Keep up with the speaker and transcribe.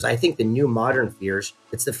I think the new modern fears,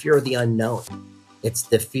 it's the fear of the unknown. It's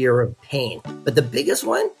the fear of pain. But the biggest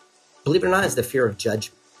one, believe it or not, is the fear of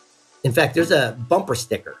judgment. In fact, there's a bumper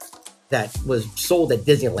sticker that was sold at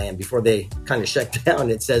Disneyland before they kind of shut down.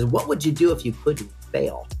 It says, "What would you do if you couldn't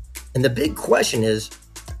fail?" And the big question is,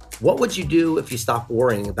 what would you do if you stopped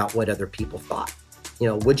worrying about what other people thought?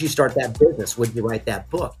 Would you start that business? Would you write that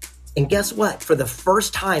book? And guess what? For the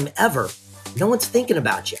first time ever, no one's thinking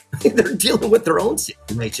about you. They're dealing with their own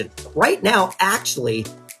situation. Right now, actually,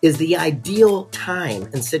 is the ideal time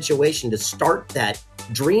and situation to start that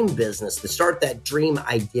dream business, to start that dream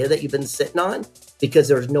idea that you've been sitting on, because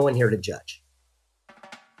there's no one here to judge.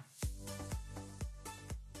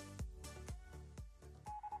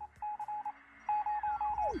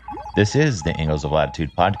 This is the Angles of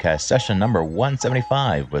Latitude podcast, session number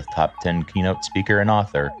 175 with top 10 keynote speaker and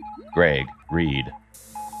author, Reid. This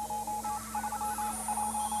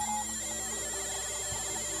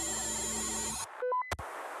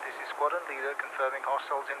is Squadron Leader confirming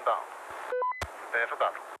hostiles inbound. Prepare for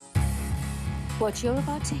battle. What you're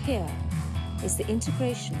about to hear is the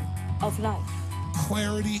integration of life.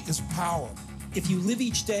 Clarity is power. If you live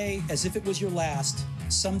each day as if it was your last,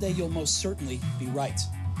 someday you'll most certainly be right.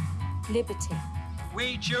 Liberty.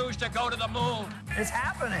 We choose to go to the moon. It's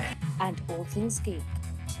happening. And all things geek.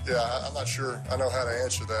 Yeah, I'm not sure I know how to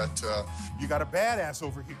answer that. You got a badass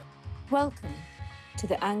over here. Welcome to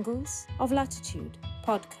the Angles of Latitude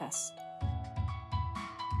podcast.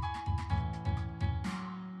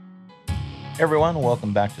 Hey everyone,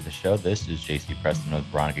 welcome back to the show. This is JC Preston with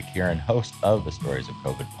Veronica Kieran, host of the Stories of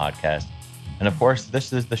COVID podcast. And of course,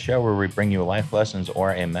 this is the show where we bring you life lessons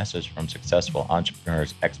or a message from successful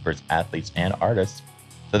entrepreneurs, experts, athletes, and artists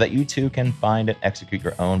so that you too can find and execute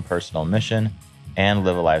your own personal mission and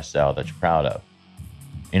live a lifestyle that you're proud of.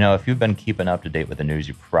 If you've been keeping up to date with the news,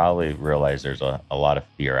 you probably realize there's a lot of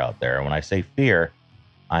fear out there. And when I say fear,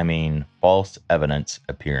 I mean false evidence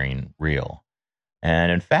appearing real.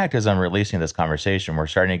 And in fact, as I'm releasing this conversation, we're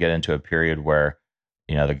starting to get into a period where,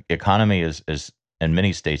 the economy is in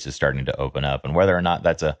many states is starting to open up, and whether or not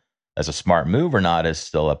that's a smart move or not is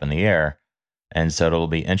still up in the air. And so it'll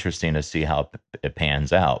be interesting to see how it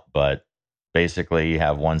pans out. But basically, you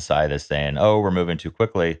have one side that's saying, "Oh, we're moving too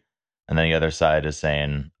quickly," and then the other side is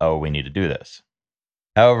saying, "Oh, we need to do this."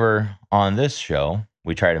 However, on this show,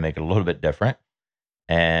 we try to make it a little bit different,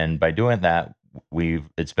 and by doing that,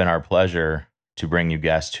 it's been our pleasure to bring you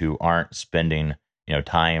guests who aren't spending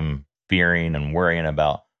time fearing and worrying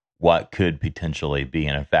about what could potentially be.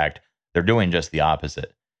 And in fact, they're doing just the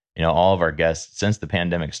opposite. All of our guests since the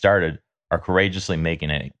pandemic started are courageously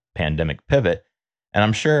making a pandemic pivot. And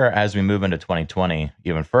I'm sure as we move into 2020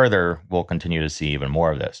 even further, we'll continue to see even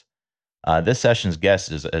more of this. This session's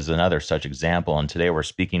guest is another such example. And today we're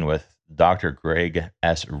speaking with Dr. Greg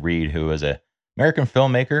S. Reid, who is an American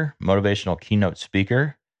filmmaker, motivational keynote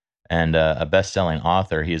speaker, and a best-selling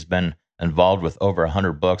author. He has been involved with over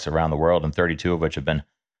 100 books around the world, and 32 of which have been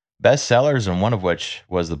bestsellers, and one of which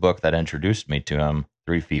was the book that introduced me to him,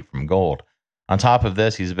 3 Feet from Gold. On top of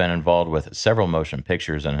this, he's been involved with several motion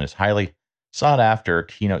pictures and is highly sought-after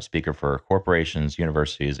keynote speaker for corporations,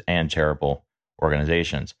 universities, and charitable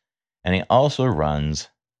organizations. And he also runs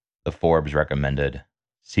the Forbes-recommended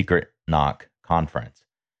Secret Knock Conference.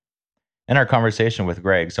 In our conversation with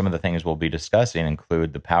Greg, some of the things we'll be discussing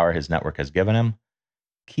include the power his network has given him,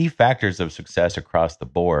 key factors of success across the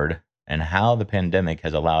board, and how the pandemic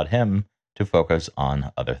has allowed him to focus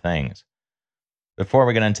on other things. Before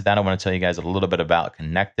we get into that, I want to tell you guys a little bit about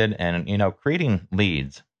Connected. And, creating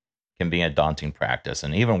leads can be a daunting practice.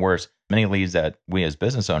 And even worse, many leads that we as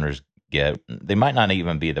business owners get, they might not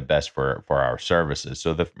even be the best for our services.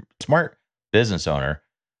 So the smart business owner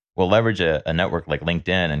will leverage a network like LinkedIn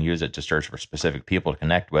and use it to search for specific people to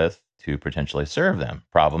connect with to potentially serve them.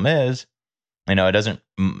 Problem is, it doesn't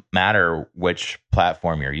matter which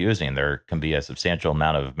platform you're using. There can be a substantial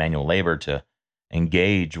amount of manual labor to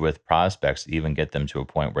engage with prospects to even get them to a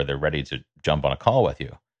point where they're ready to jump on a call with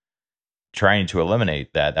you. Trying to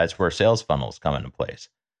eliminate that, that's where sales funnels come into place.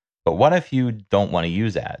 But what if you don't want to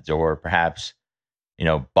use ads, or perhaps,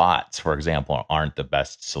 bots, for example, aren't the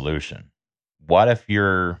best solution? What if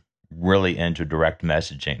you're really into direct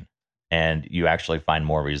messaging and you actually find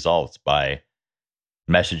more results by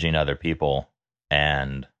messaging other people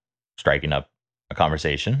and striking up a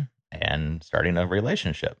conversation and starting a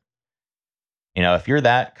relationship? If you're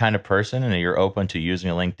that kind of person and you're open to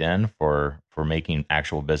using LinkedIn for making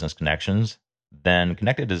actual business connections, then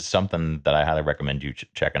Connected is something that I highly recommend you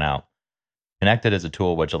checking out. Connected is a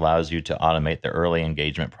tool which allows you to automate the early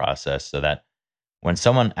engagement process so that When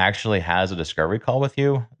someone actually has a discovery call with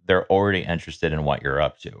you, they're already interested in what you're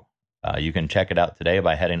up to. You can check it out today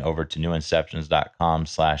by heading over to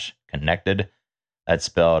newinceptions.com/connected. That's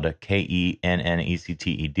spelled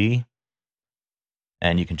KENNECTED.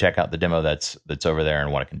 And you can check out the demo that's over there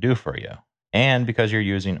and what it can do for you. And because you're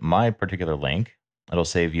using my particular link, it'll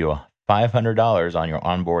save you $500 on your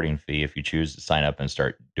onboarding fee if you choose to sign up and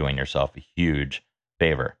start doing yourself a huge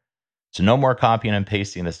favor. So no more copying and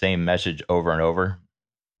pasting the same message over and over.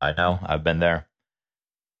 I know, I've been there.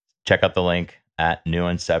 Check out the link at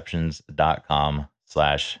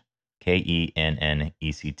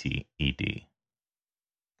newinceptions.com/KENNECTED.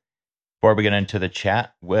 Before we get into the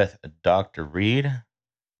chat with Dr. Reid,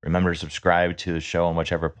 remember to subscribe to the show on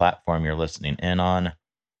whichever platform you're listening in on.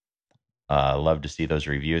 Love to see those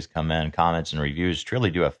reviews come in. Comments and reviews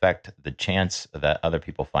truly do affect the chance that other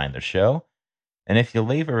people find the show. And if you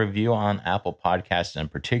leave a review on Apple Podcasts in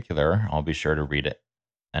particular, I'll be sure to read it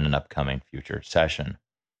in an upcoming future session.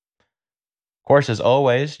 Of course, as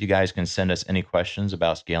always, you guys can send us any questions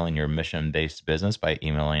about scaling your mission-based business by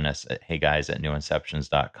emailing us at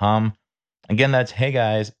heyguys@newinceptions.com. Again, that's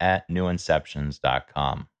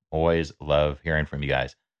heyguys@newinceptions.com. Always love hearing from you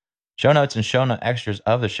guys. Show notes and show note extras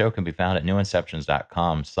of the show can be found at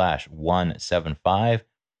newinceptions.com/175.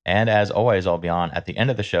 And as always, I'll be on at the end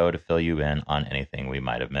of the show to fill you in on anything we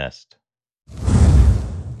might have missed.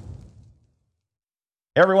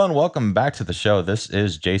 Hey everyone, welcome back to the show. This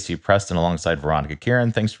is JC Preston alongside Veronica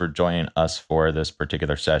Kieran. Thanks for joining us for this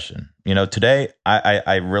particular session. You know, today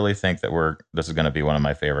I really think that this is going to be one of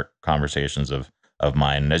my favorite conversations of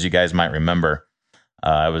mine. And as you guys might remember,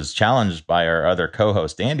 I was challenged by our other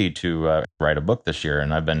co-host Andy to write a book this year,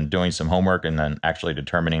 and I've been doing some homework and then actually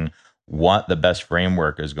determining what the best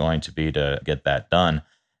framework is going to be to get that done.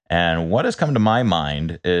 And what has come to my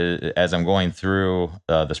mind is, as I'm going through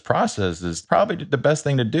this process, is probably the best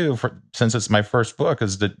thing to do since it's my first book,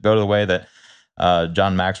 is to go to the way that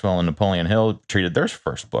John Maxwell and Napoleon Hill treated their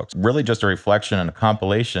first books. Really just a reflection and a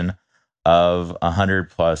compilation of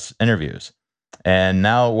 100+ interviews. And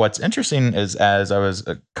now what's interesting is, as I was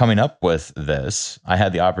coming up with this, I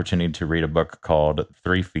had the opportunity to read a book called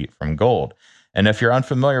 3 Feet from Gold. And if you're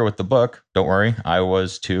unfamiliar with the book, don't worry, I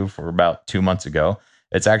was too for about 2 months ago.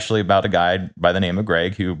 It's actually about a guy by the name of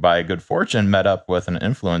Greg who, by good fortune, met up with an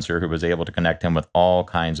influencer who was able to connect him with all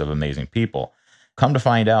kinds of amazing people. Come to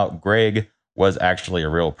find out, Greg was actually a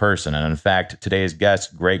real person. And in fact, today's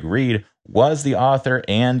guest, Greg Reid, was the author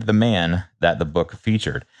and the man that the book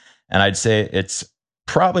featured. And I'd say it's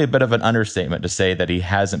probably a bit of an understatement to say that he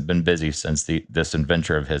hasn't been busy since this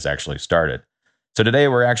adventure of his actually started. So today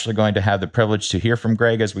we're actually going to have the privilege to hear from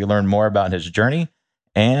Greg as we learn more about his journey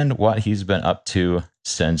and what he's been up to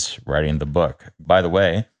since writing the book. By the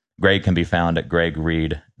way, Greg can be found at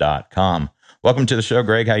gregreid.com. Welcome to the show,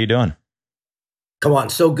 Greg. How you doing? Come on,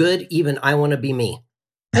 so good, even I want to be me.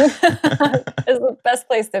 It's the best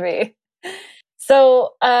place to be.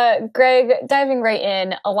 So, Greg, diving right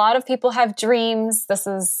in, a lot of people have dreams. This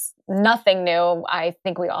is nothing new. I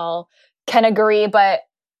think we all can agree, but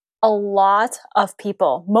a lot of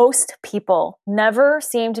people, most people, never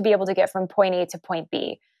seem to be able to get from point A to point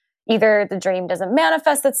B. Either the dream doesn't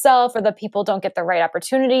manifest itself, or the people don't get the right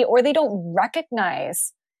opportunity, or they don't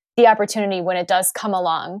recognize the opportunity when it does come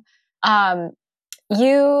along.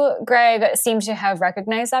 You, Greg, seem to have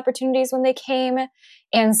recognized opportunities when they came.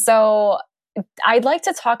 And so I'd like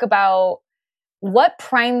to talk about what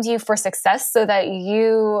primed you for success so that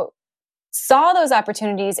you saw those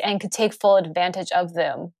opportunities and could take full advantage of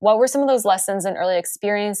them. What were some of those lessons and early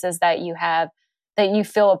experiences that you have that you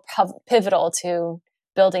feel are pivotal to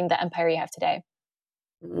building the empire you have today?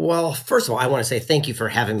 Well, first of all, I want to say thank you for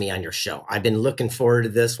having me on your show. I've been looking forward to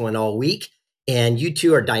this one all week, and you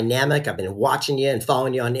two are dynamic. I've been watching you and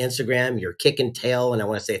following you on Instagram. You're kicking tail, and I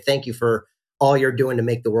want to say thank you for all you're doing to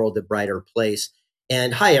make the world a brighter place.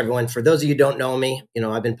 And hi, everyone. For those of you who don't know me,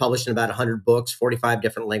 I've been published in about 100 books, 45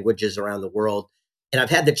 different languages around the world. And I've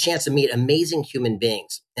had the chance to meet amazing human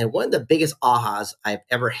beings. And one of the biggest ahas I've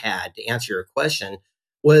ever had, to answer your question,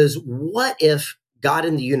 was what if God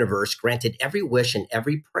in the universe granted every wish and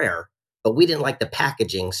every prayer, but we didn't like the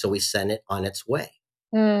packaging, so we sent it on its way.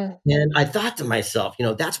 And I thought to myself,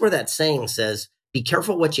 that's where that saying says, be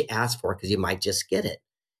careful what you ask for because you might just get it.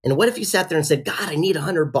 And what if you sat there and said, God, I need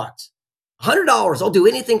 $100, $100, I'll do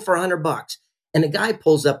anything for $100. And a guy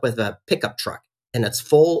pulls up with a pickup truck and it's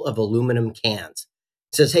full of aluminum cans.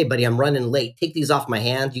 He says, hey, buddy, I'm running late. Take these off my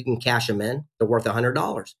hands. You can cash them in. They're worth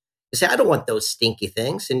 $100. You say, I don't want those stinky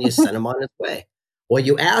things. And you send them on its way. Well,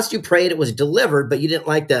 you asked, you prayed, it was delivered, but you didn't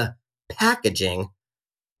like the packaging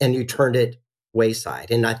and you turned it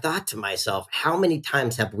wayside. And I thought to myself, how many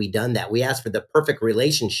times have we done that? We ask for the perfect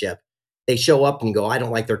relationship. They show up and go, I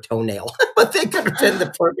don't like their toenail, but they could have been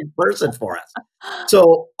the perfect person for us.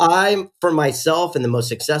 So I'm, for myself and the most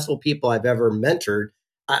successful people I've ever mentored,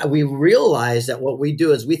 we realize that what we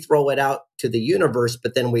do is we throw it out to the universe,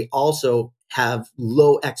 but then we also have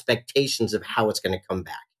low expectations of how it's going to come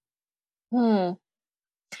back.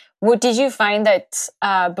 What did you find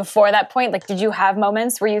that before that point, like, did you have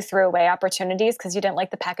moments where you threw away opportunities because you didn't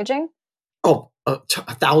like the packaging? Oh,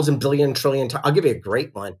 1,000 billion trillion. I'll give you a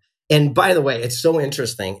great one. And by the way, it's so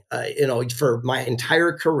interesting. For my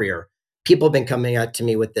entire career, people have been coming out to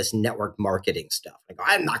me with this network marketing stuff. Like,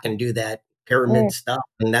 I'm not going to do that pyramid stuff,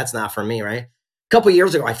 and that's not for me, right? A couple of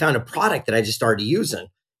years ago, I found a product that I just started using,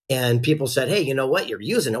 and people said, "Hey, you know what? You're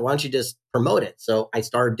using it. Why don't you just promote it?" So I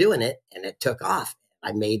started doing it, and it took off.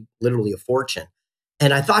 I made literally a fortune.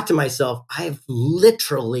 And I thought to myself, I've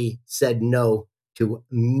literally said no to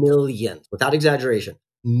millions, without exaggeration,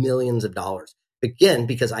 millions of dollars. Again,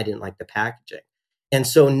 because I didn't like the packaging. And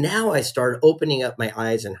so now I started opening up my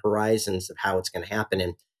eyes and horizons of how it's going to happen.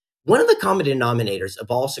 And one of the common denominators of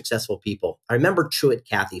all successful people, I remember Truett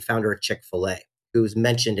Cathy, founder of Chick-fil-A, who was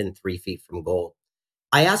mentioned in 3 Feet from Gold.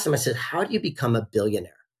 I asked him, I said, how do you become a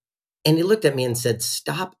billionaire? And he looked at me and said,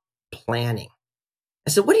 stop planning. I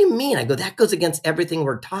said, what do you mean? I go, that goes against everything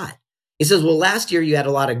we're taught. He says, well, last year you had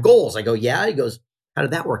a lot of goals. I go, yeah. He goes, how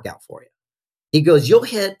did that work out for you? He goes, you'll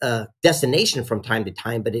hit a destination from time to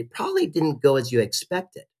time, but it probably didn't go as you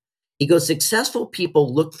expected. He goes, successful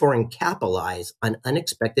people look for and capitalize on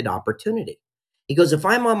unexpected opportunity. He goes, if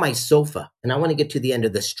I'm on my sofa and I want to get to the end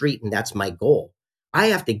of the street and that's my goal, I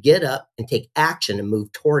have to get up and take action and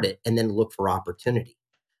move toward it and then look for opportunity.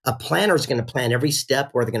 A planner is going to plan every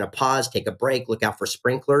step where they're going to pause, take a break, look out for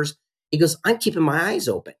sprinklers. He goes, I'm keeping my eyes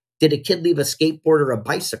open. Did a kid leave a skateboard or a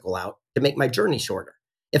bicycle out to make my journey shorter?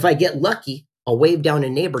 If I get lucky, I'll wave down a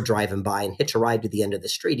neighbor driving by and hitch a ride to the end of the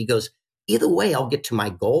street. He goes, either way, I'll get to my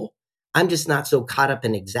goal. I'm just not so caught up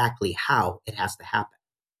in exactly how it has to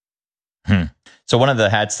happen. So one of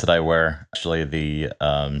the hats that I wear, actually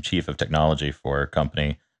the chief of technology for a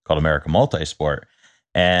company called America Multisport.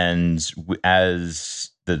 And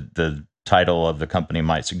as the title of the company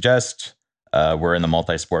might suggest, we're in the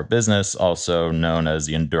multi-sport business, also known as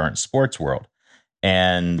the endurance sports world.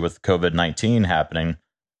 And with COVID-19 happening,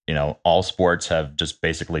 all sports have just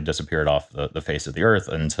basically disappeared off the face of the earth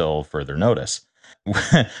until further notice.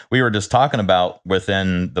 We were just talking about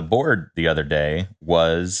within the board the other day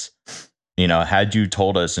was, had you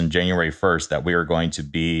told us in January 1st that we were going to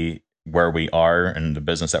be where we are in the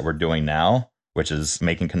business that we're doing now, which is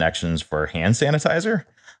making connections for hand sanitizer,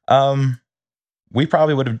 we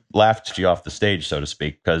probably would have laughed you off the stage, so to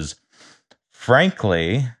speak, because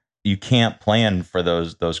frankly, you can't plan for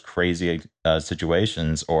those crazy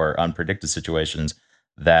situations or unpredicted situations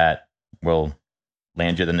that will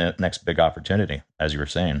land you the next big opportunity, as you were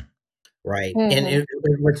saying. Right. Mm-hmm.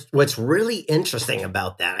 And what's really interesting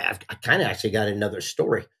about that, I kind of actually got another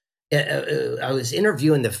story. I was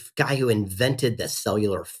interviewing the guy who invented the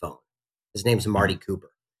cellular phone. His name's Marty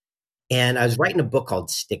Cooper. And I was writing a book called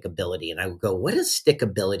Stickability. And I would go, what does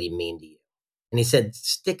stickability mean to you? And he said,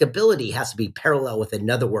 stickability has to be parallel with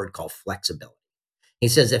another word called flexibility. He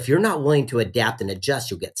says, if you're not willing to adapt and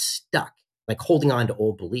adjust, you'll get stuck, like holding on to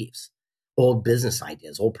old beliefs, old business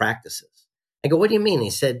ideas, old practices. I go, what do you mean? He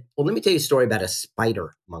said, well, let me tell you a story about a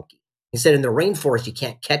spider monkey. He said, in the rainforest, you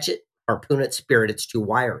can't catch it, harpoon it, spear it, it's too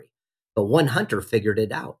wiry. But one hunter figured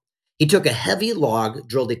it out. He took a heavy log,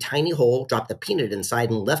 drilled a tiny hole, dropped a peanut inside,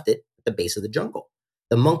 and left it at the base of the jungle.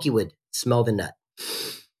 The monkey would smell the nut,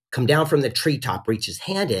 come down from the treetop, reach his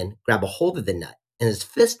hand in, grab a hold of the nut, and his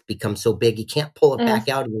fist becomes so big he can't pull it back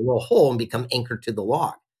out of the little hole and become anchored to the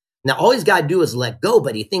log. Now, all he's got to do is let go,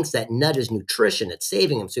 but he thinks that nut is nutrition. It's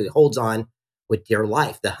saving him, so he holds on with dear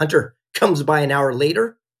life. The hunter comes by an hour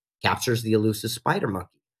later, captures the elusive spider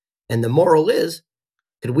monkey. And the moral is,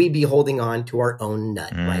 could we be holding on to our own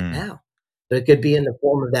nut right now? But it could be in the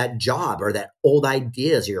form of that job or that old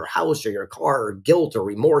ideas or your house or your car or guilt or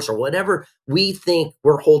remorse or whatever we think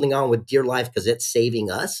we're holding on with dear life because it's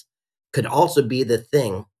saving us could also be the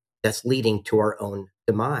thing that's leading to our own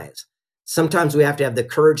demise. Sometimes we have to have the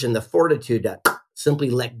courage and the fortitude to simply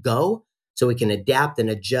let go so we can adapt and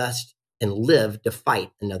adjust and live to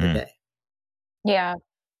fight another day. Yeah,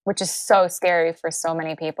 which is so scary for so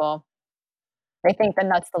many people. They think the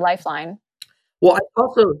nut's the lifeline. Well, I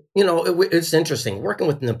also, it's interesting working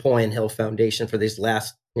with the Napoleon Hill Foundation for these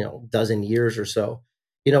last, dozen years or so.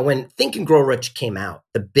 When Think and Grow Rich came out,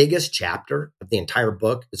 the biggest chapter of the entire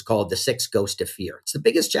book is called The Six Ghosts of Fear. It's the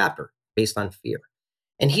biggest chapter based on fear.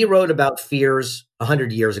 And he wrote about fears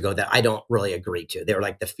 100 years ago that I don't really agree to. They were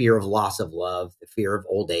like the fear of loss of love, the fear of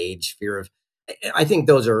old age, fear of, I think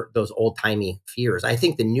those are those old timey fears. I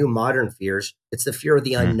think the new modern fears, it's the fear of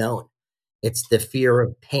the unknown. It's the fear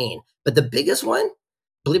of pain. But the biggest one,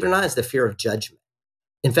 believe it or not, is the fear of judgment.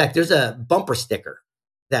 In fact, there's a bumper sticker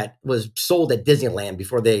that was sold at Disneyland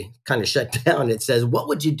before they kind of shut down. It says, "What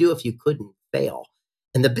would you do if you couldn't fail?"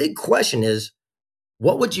 And the big question is,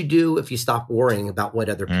 what would you do if you stopped worrying about what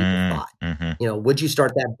other people thought? You know, would you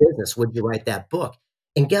start that business? Would you write that book?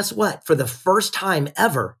 And guess what? For the first time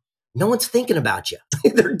ever, no one's thinking about you.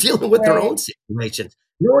 They're dealing with their own situations.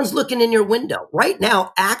 No one's looking in your window. Right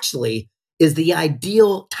now, actually, is the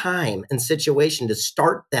ideal time and situation to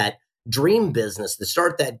start that dream business, to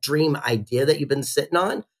start that dream idea that you've been sitting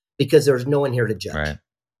on, because there's no one here to judge. Right.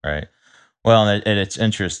 Right. Well, and it's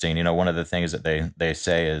interesting. You know, one of the things that they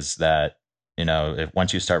say is that, you know, if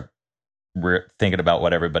once you start thinking about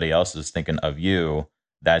what everybody else is thinking of you,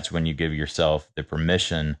 that's when you give yourself the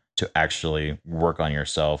permission to actually work on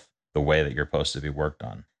yourself the way that you're supposed to be worked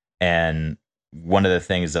on. And one of the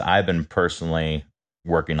things that I've been personally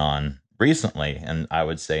working on recently, and I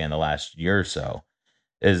would say in the last year or so,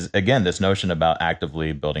 is again this notion about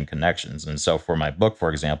actively building connections. And so for my book,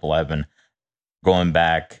 for example, I've been going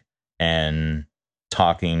back and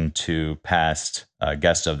talking to past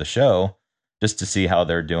guests of the show just to see how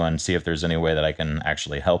they're doing, see if there's any way that I can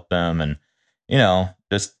actually help them, and you know,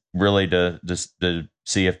 just really to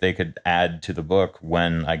see if they could add to the book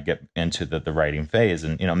when I get into the writing phase.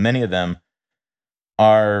 And you know, many of them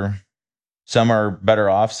are, some are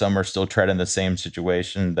better off, some are still treading the same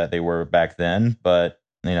situation that they were back then, but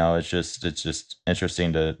you know, it's just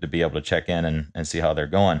interesting to be able to check in and see how they're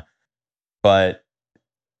going. But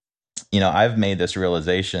you know, I've made this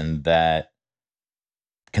realization that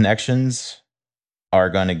connections are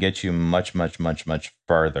going to get you much, much, much, much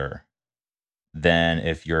further than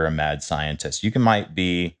if you're a mad scientist. You might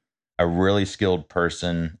be a really skilled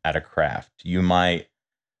person at a craft. You might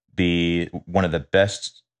be one of the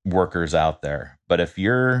best workers out there. But if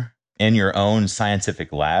you're in your own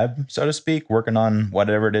scientific lab, so to speak, working on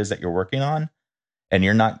whatever it is that you're working on, and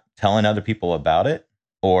you're not telling other people about it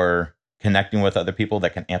or connecting with other people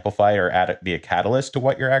that can amplify or be a catalyst to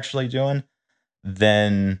what you're actually doing,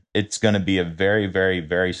 then it's going to be a very, very,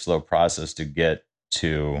 very slow process to get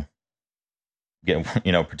you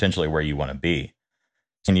know, potentially where you want to be.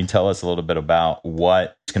 Can you tell us a little bit about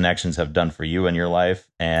what connections have done for you in your life,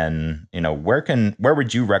 and you know, where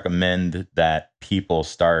would you recommend that people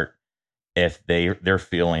start if they're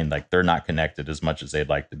feeling like they're not connected as much as they'd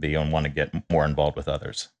like to be and want to get more involved with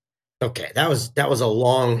others? Okay, that was a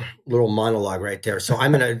long little monologue right there. So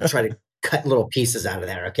I'm going to try to cut little pieces out of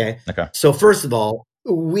there, okay? Okay. So first of all,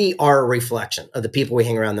 we are a reflection of the people we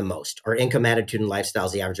hang around the most. Our income, attitude, and lifestyle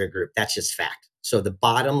is the average of our group. That's just fact. So the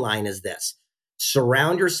bottom line is this: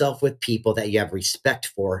 surround yourself with people that you have respect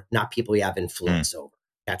for, not people you have influence over.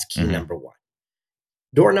 That's key number one.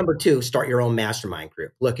 Door number two, start your own mastermind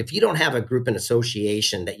group. Look, if you don't have a group and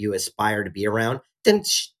association that you aspire to be around, then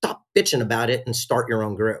stop bitching about it and start your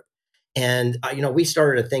own group. And, you know, we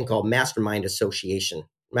started a thing called Mastermind Association,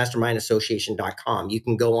 mastermindassociation.com. You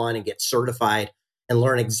can go on and get certified and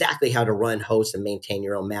learn exactly how to run, host, and maintain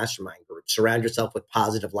your own mastermind group. Surround yourself with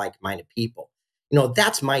positive, like-minded people. You know,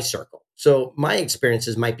 that's my circle. So my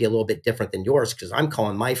experiences might be a little bit different than yours, because I'm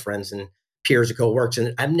calling my friends and peers and co-workers,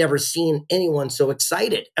 and I've never seen anyone so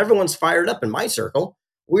excited. Everyone's fired up in my circle.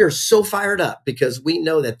 We are so fired up because we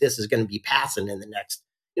know that this is going to be passing in the next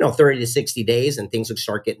 30 to 60 days, and things will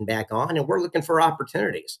start getting back on, and we're looking for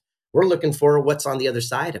opportunities. We're looking for what's on the other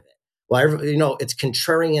side of it. Well, it's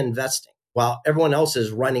contrarian investing. While everyone else is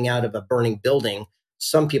running out of a burning building,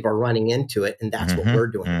 some people are running into it, and that's what we're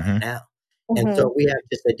doing right now. And so we have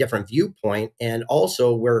just a different viewpoint, and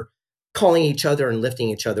also we're calling each other and lifting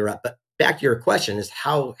each other up. But back to your question is,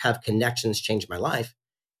 how have connections changed my life?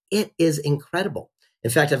 It is incredible. In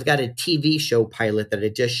fact, I've got a TV show pilot that I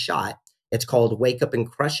just shot. It's called Wake Up and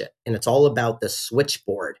Crush It. And it's all about the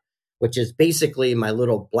switchboard, which is basically my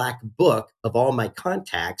little black book of all my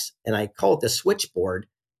contacts. And I call it the switchboard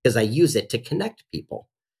because I use it to connect people.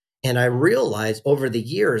 And I realized over the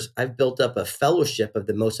years, I've built up a fellowship of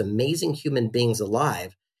the most amazing human beings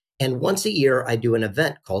alive. And once a year, I do an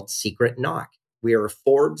event called Secret Knock. We are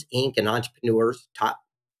Forbes, Inc. and Entrepreneur's top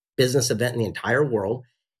business event in the entire world.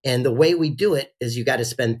 And the way we do it is you got to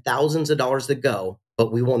spend thousands of dollars to go,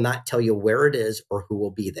 but we will not tell you where it is or who will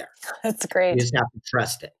be there. That's great. You just have to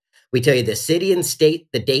trust it. We tell you the city and state,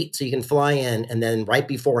 the date, so you can fly in. And then right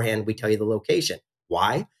beforehand, we tell you the location.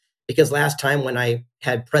 Why? Because last time when I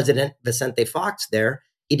had President Vicente Fox there,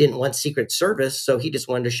 He didn't want Secret Service, so he just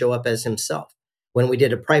wanted to show up as himself. When we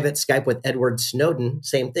did a private Skype with Edward Snowden,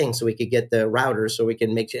 same thing, so we could get the routers so we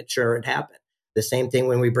can make sure it happened. The same thing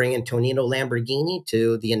when we bring in Tonino Lamborghini,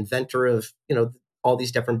 to the inventor of, all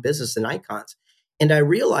these different business and icons. And I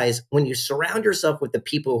realize when you surround yourself with the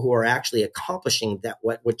people who are actually accomplishing that,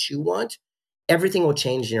 what you want, everything will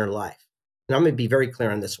change in your life. And I'm going to be very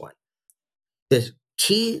clear on this one. The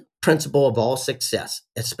key principle of all success,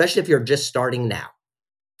 especially if you're just starting now,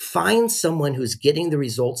 find someone who's getting the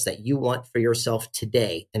results that you want for yourself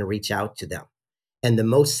today and reach out to them. And the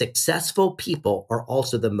most successful people are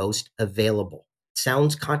also the most available.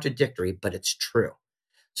 Sounds contradictory, but it's true.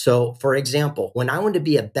 So, for example, when I wanted to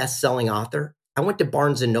be a best-selling author, I went to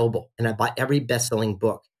Barnes & Noble and I bought every best-selling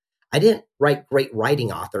book. I didn't write great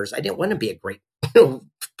writing authors. I didn't want to be a great,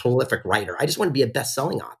 prolific writer. I just want to be a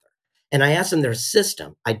best-selling author. And I asked them their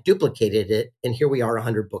system. I duplicated it, and here we are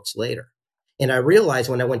 100 books later. And I realized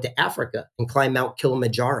when I went to Africa and climbed Mount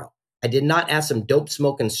Kilimanjaro, I did not ask some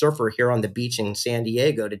dope-smoking surfer here on the beach in San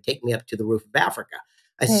Diego to take me up to the roof of Africa.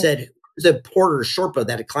 I said, who's a Porter Sherpa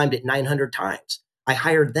that had climbed it 900 times? I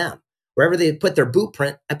hired them. Wherever they put their boot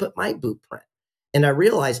print, I put my boot print. And I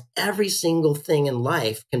realized every single thing in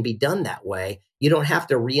life can be done that way. You don't have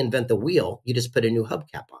to reinvent the wheel. You just put a new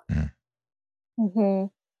hubcap on. Mm-hmm.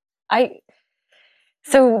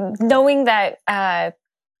 So knowing that,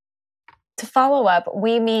 to follow up,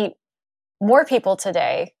 we meet more people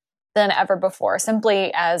today than ever before,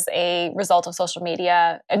 simply as a result of social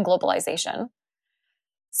media and globalization.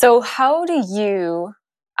 So how do you,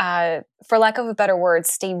 for lack of a better word,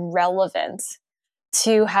 stay relevant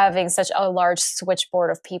to having such a large switchboard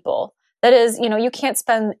of people? That is, you can't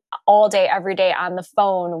spend all day, every day on the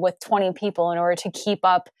phone with 20 people in order to keep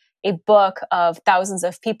up a book of thousands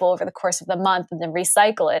of people over the course of the month and then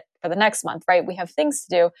recycle it for the next month, right? We have things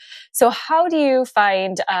to do. So how do you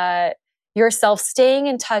find yourself staying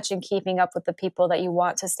in touch and keeping up with the people that you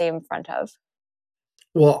want to stay in front of?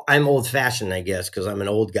 Well, I'm old fashioned, I guess, because I'm an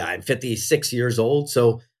old guy. I'm 56 years old.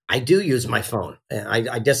 So I do use my phone. And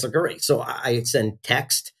I disagree. So I send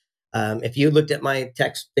text. If you looked at my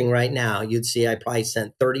text thing right now, you'd see I probably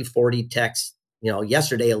sent 30, 40 texts,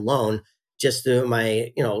 yesterday alone, just to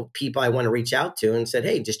my, people I want to reach out to, and said,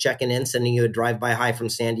 hey, just checking in, sending you a drive-by hi from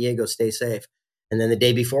San Diego. Stay safe. And then the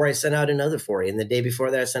day before I sent out another 40. And the day before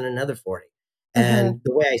that, I sent another 40. And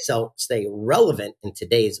the way I stay relevant in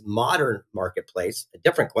today's modern marketplace, a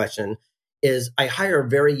different question, is I hire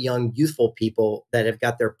very young, youthful people that have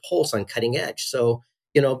got their pulse on cutting edge. So,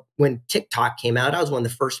 when TikTok came out, I was one of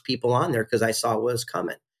the first people on there because I saw what was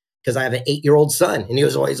coming. Because I have an 8-year-old son and he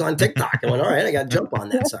was always on TikTok. I went, all right, I got to jump on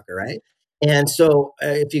that sucker, right? And so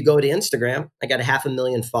if you go to Instagram, I got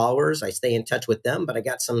 500,000 followers. I stay in touch with them, but I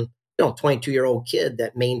got some 22-year-old kid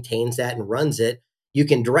that maintains that and runs it. You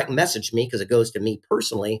can direct message me because it goes to me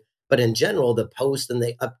personally, but in general, the post and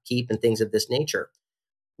the upkeep and things of this nature.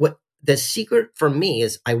 What the secret for me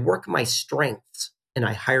is I work my strengths and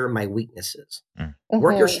I hire my weaknesses.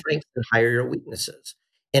 Work your strengths and hire your weaknesses.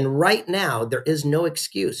 And right now, there is no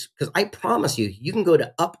excuse because I promise you, you can go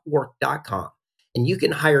to upwork.com and you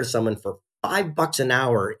can hire someone for $5 an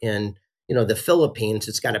hour in the Philippines.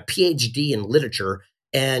 It's got a PhD in literature,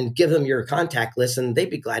 and give them your contact list and they'd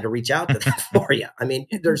be glad to reach out to that for you. I mean,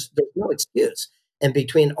 there's no excuse. And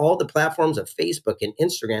between all the platforms of Facebook and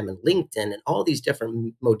Instagram and LinkedIn and all these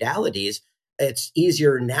different modalities, it's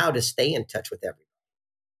easier now to stay in touch with everybody.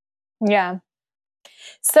 Yeah.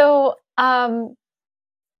 So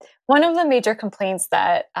one of the major complaints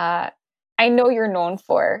that I know you're known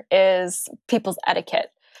for is people's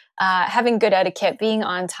etiquette. Having good etiquette, being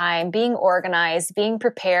on time, being organized, being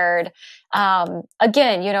prepared.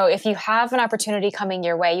 Again, if you have an opportunity coming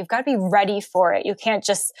your way, you've got to be ready for it. You can't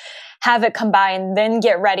just have it come by and then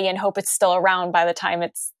get ready and hope it's still around by the time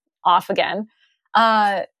it's off again.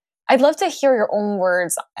 I'd love to hear your own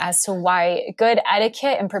words as to why good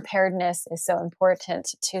etiquette and preparedness is so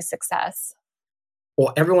important to success.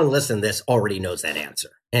 Well, everyone listening to this already knows that answer.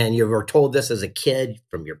 And you were told this as a kid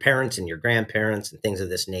from your parents and your grandparents and things of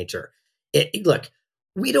this nature. Look,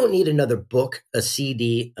 we don't need another book, a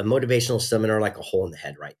CD, a motivational seminar like a hole in the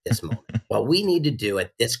head right this moment. What we need to do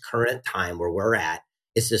at this current time where we're at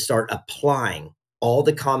is to start applying all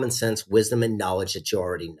the common sense, wisdom, and knowledge that you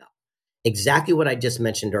already know. Exactly what I just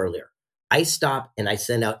mentioned earlier. I stop and I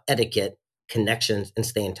send out etiquette, connections, and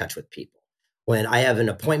stay in touch with people. When I have an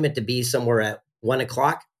appointment to be somewhere at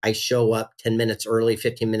 1:00, I show up 10 minutes early,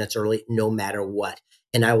 15 minutes early, no matter what.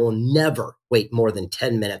 And I will never wait more than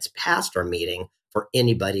 10 minutes past our meeting for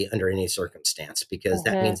anybody under any circumstance, because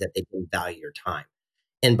that means that they can value your time.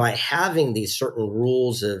 And by having these certain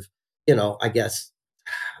rules of, I guess,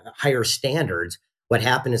 higher standards, what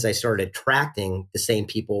happened is I started attracting the same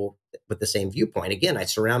people with the same viewpoint. Again, I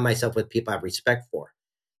surround myself with people I have respect for.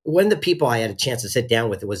 One of the people I had a chance to sit down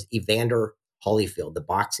with was Evander Holyfield, the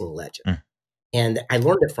boxing legend. Mm. And I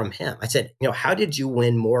learned it from him. I said, how did you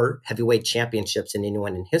win more heavyweight championships than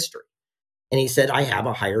anyone in history? And he said, I have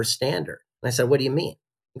a higher standard. And I said, what do you mean?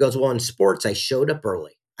 He goes, well, in sports, I showed up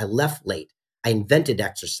early. I left late. I invented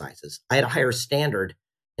exercises. I had a higher standard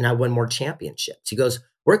and I won more championships. He goes,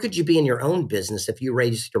 where could you be in your own business if you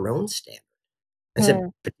raised your own standard? I said,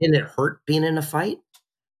 but didn't it hurt being in a fight?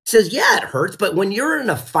 He says, yeah, it hurts. But when you're in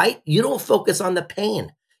a fight, you don't focus on the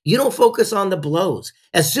pain. You don't focus on the blows.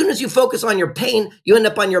 As soon as you focus on your pain, you end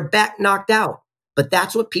up on your back knocked out. But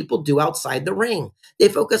that's what people do outside the ring. They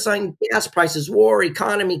focus on gas prices, war,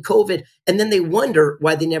 economy, COVID, and then they wonder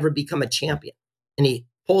why they never become a champion. And he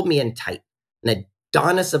pulled me in tight, an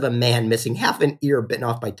Adonis of a man missing half an ear bitten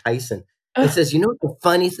off by Tyson. He says, you know what the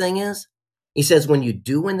funny thing is? He says, when you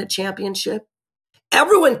do win the championship,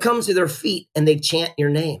 everyone comes to their feet and they chant your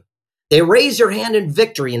name. They raise your hand in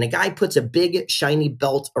victory and a guy puts a big shiny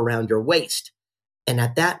belt around your waist. And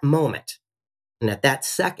at that moment, and at that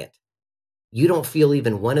second, you don't feel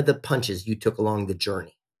even one of the punches you took along the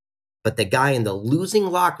journey. But the guy in the losing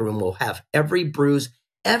locker room will have every bruise,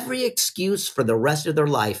 every excuse for the rest of their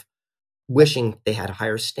life, wishing they had a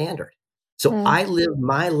higher standard. So I live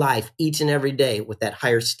my life each and every day with that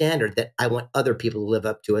higher standard that I want other people to live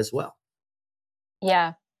up to as well.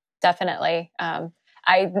 Yeah, definitely.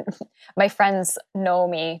 My friends know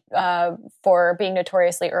me for being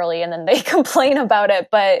notoriously early, and then they complain about it.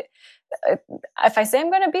 But if I say I'm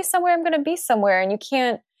going to be somewhere, I'm going to be somewhere, and you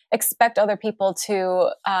can't expect other people to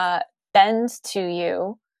bend to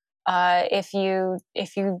you if you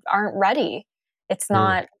aren't ready. It's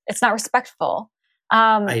not respectful.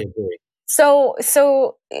 I agree.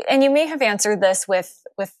 So, and you may have answered this with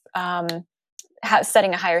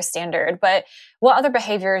setting a higher standard, but what other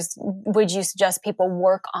behaviors would you suggest people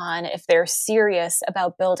work on if they're serious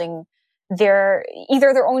about building either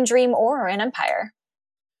their own dream or an empire?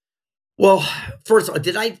 Well, first of all,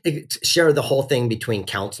 did I share the whole thing between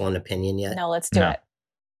counsel and opinion yet? No, let's do it.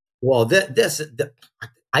 Well,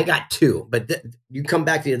 I got two, but you come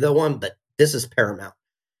back to the other one, but this is paramount.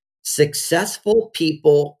 Successful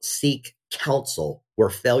people seek counsel where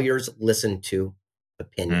failures listen to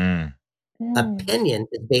opinion. Opinion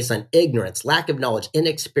is based on ignorance, lack of knowledge,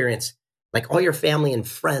 inexperience, like all your family and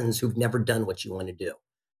friends who've never done what you want to do.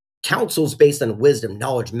 Counsel is based on wisdom,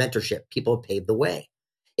 knowledge, mentorship. People have paved the way.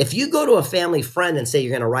 If you go to a family friend and say you're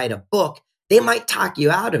going to write a book, they might talk you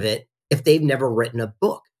out of it if they've never written a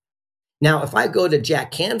book. Now, if I go to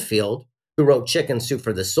Jack Canfield, who wrote Chicken Soup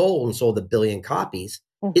for the Soul and sold 1 billion copies,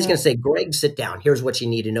 he's going to say, Greg, sit down. Here's what you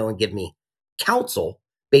need to know and give me counsel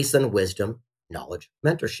based on wisdom, knowledge,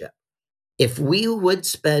 mentorship. If we would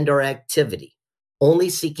spend our activity only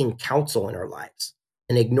seeking counsel in our lives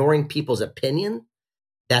and ignoring people's opinion,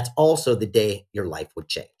 that's also the day your life would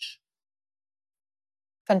change.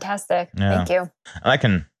 Fantastic. Yeah. Thank you. I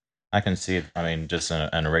can see it. I mean, just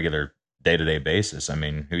on a regular day-to-day basis. I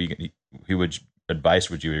mean, who would advice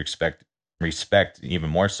would you respect even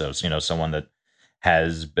more so? So, someone that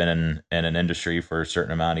has been in an industry for a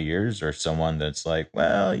certain amount of years, or someone that's like,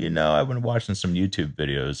 well, I've been watching some YouTube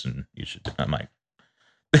videos and you should. I'm like,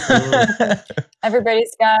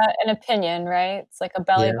 everybody's got an opinion, right? It's like a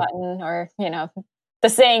belly button, or the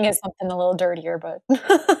saying is something a little dirtier, but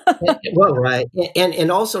well, right.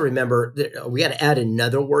 And also remember, we got to add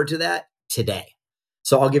another word to that: today.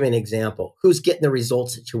 So I'll give you an example. Who's getting the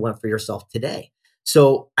results that you want for yourself today?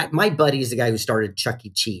 So my buddy is the guy who started Chuck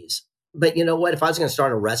E. Cheese. But you know what? If I was going to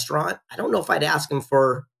start a restaurant, I don't know if I'd ask him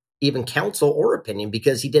for even counsel or opinion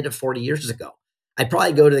because he did it 40 years ago. I'd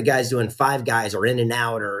probably go to the guys doing Five Guys or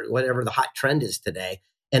In-N-Out or whatever the hot trend is today,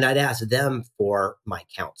 and I'd ask them for my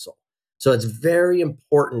counsel. So it's very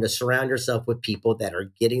important to surround yourself with people that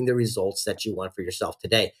are getting the results that you want for yourself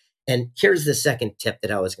today. And here's the second tip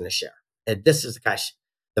that I was going to share. And this is, gosh,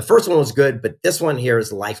 the first one was good, but this one here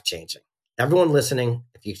is life-changing. Everyone listening,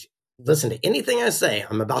 if you listen to anything I say,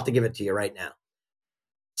 I'm about to give it to you right now.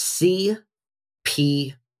 CPC.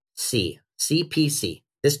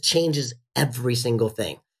 This changes every single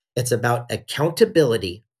thing. It's about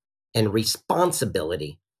accountability and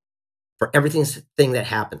responsibility for everything that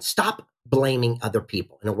happens. Stop blaming other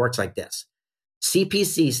people. And it works like this.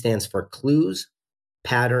 CPC stands for clues,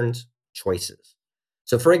 patterns, choices.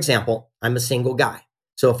 So for example, I'm a single guy.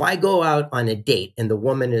 So if I go out on a date and the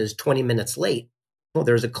woman is 20 minutes late, well,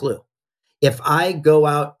 there's a clue. If I go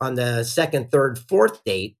out on the second, third, fourth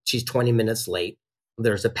date, she's 20 minutes late,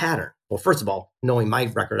 there's a pattern. Well, first of all, knowing my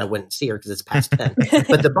record, I wouldn't see her because it's past 10.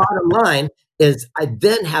 But the bottom line is I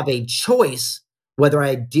then have a choice whether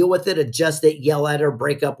I deal with it, adjust it, yell at her,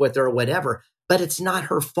 break up with her, or whatever. But it's not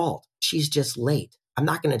her fault. She's just late. I'm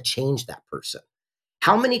not going to change that person.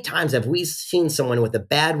 How many times have we seen someone with a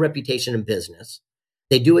bad reputation in business?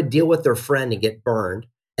 They do a deal with their friend and get burned.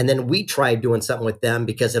 And then we try doing something with them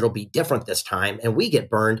because it'll be different this time. And we get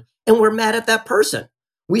burned and we're mad at that person.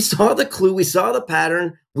 We saw the clue. We saw the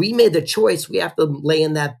pattern. We made the choice. We have to lay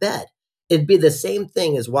in that bed. It'd be the same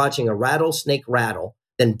thing as watching a rattlesnake rattle,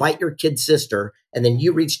 then bite your kid's sister. And then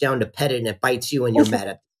you reach down to pet it and it bites you and you're mad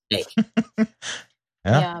at the snake.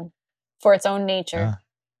 Yeah. For its own nature. Yeah.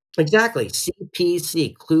 Exactly.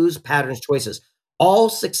 CPC, clues, patterns, choices. All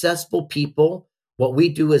successful people, what we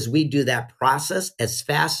do is we do that process as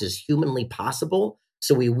fast as humanly possible.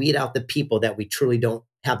 So we weed out the people that we truly don't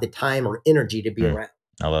have the time or energy to be around.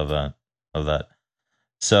 I love that. Love that.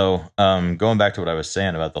 So going back to what I was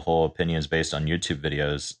saying about the whole opinions based on YouTube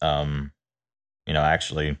videos,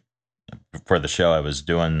 actually for the show, I was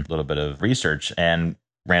doing a little bit of research and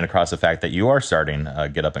ran across the fact that you are starting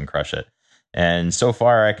Get Up and Crush It. And so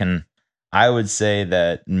far I would say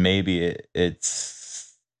that maybe it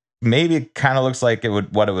kind of looks like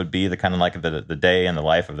what it would be, the kind of like the day in the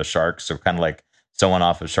life of the shark. So kind of like someone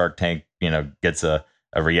off of Shark Tank, gets a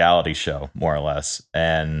reality show more or less.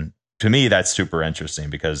 And to me, that's super interesting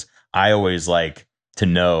because I always like to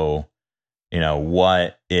know,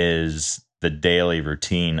 what is the daily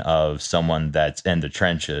routine of someone that's in the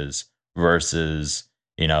trenches versus,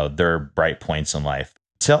 their bright points in life.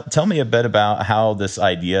 Tell me a bit about how this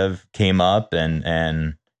idea came up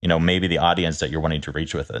and maybe the audience that you're wanting to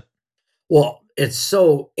reach with it. Well, it's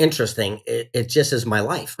so interesting. It just is my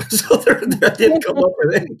life. So I didn't come up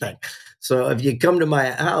with anything. So if you come to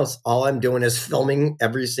my house, all I'm doing is filming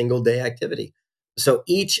every single day activity. So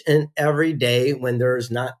each and every day when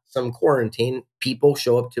there's not some quarantine, people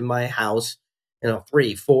show up to my house,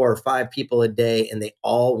 3, 4, 5 people a day, and they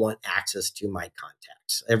all want access to my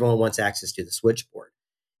contacts. Everyone wants access to the switchboard.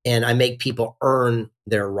 And I make people earn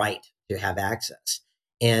their right to have access.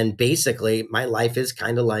 And basically, my life is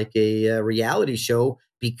kind of like a reality show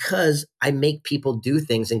because I make people do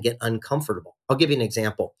things and get uncomfortable. I'll give you an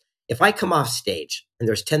example. If I come off stage and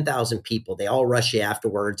there's 10,000 people, they all rush you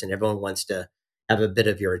afterwards and everyone wants to have a bit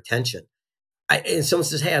of your attention. And someone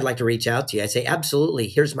says, hey, I'd like to reach out to you. I say, absolutely.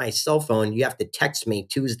 Here's my cell phone. You have to text me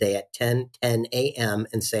Tuesday at 10 a.m.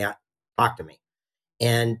 and say, talk to me.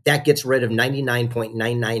 And that gets rid of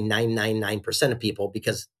 99.99999% of people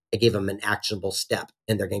because I gave them an actionable step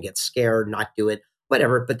and they're going to get scared, not do it,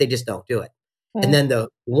 whatever, but they just don't do it. Mm-hmm. And then the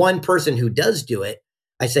one person who does do it,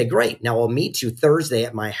 I say, great. Now I'll meet you Thursday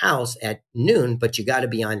at my house at noon, but you got to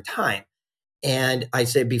be on time. And I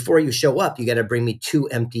say, before you show up, you got to bring me 2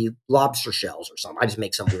 empty lobster shells or something. I just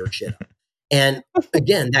make some weird shit up. And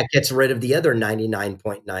again, that gets rid of the other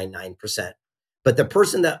 99.99%. But the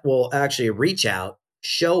person that will actually reach out,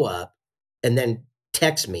 show up, and then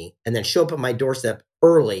text me, and then show up at my doorstep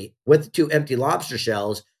early with 2 empty lobster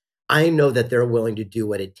shells, I know that they're willing to do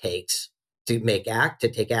what it takes to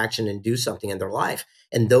take action and do something in their life.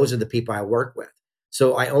 And those are the people I work with.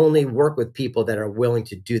 So I only work with people that are willing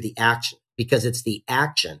to do the action because it's the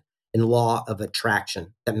action and law of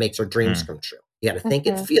attraction that makes our dreams come true. You got to think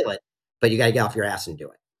it, feel it, but you got to get off your ass and do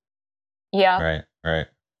it. Yeah. Right.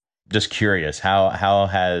 Just curious, how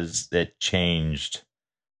has it changed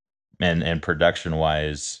and production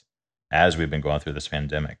wise as we've been going through this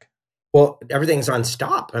pandemic? Well, everything's on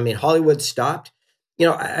stop. I mean, Hollywood stopped.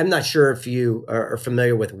 I'm not sure if you are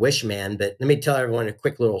familiar with Wishman, but let me tell everyone a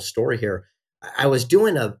quick little story here. I was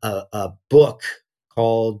doing a book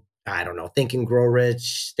called, I don't know, Think and Grow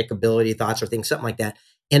Rich, Stickability Thoughts or things, something like that.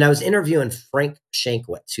 And I was interviewing Frank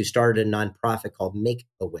Shankwitz, who started a nonprofit called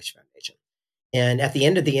Make-A-Wish Foundation. And at the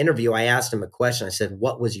end of the interview, I asked him a question. I said,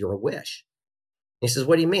 what was your wish? And he says,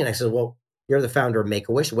 what do you mean? I said, well, you're the founder of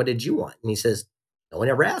Make-A-Wish. What did you want? And he says, no one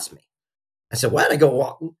ever asked me. I said, what? I go,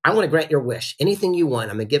 well, I want to grant your wish. Anything you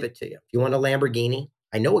want, I'm going to give it to you. If you want a Lamborghini,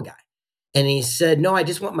 I know a guy. And he said, no, I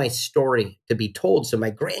just want my story to be told so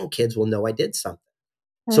my grandkids will know I did something.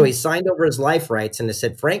 Mm-hmm. So he signed over his life rights and I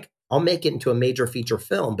said, Frank, I'll make it into a major feature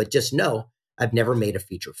film, but just know I've never made a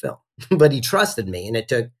feature film. But he trusted me. And it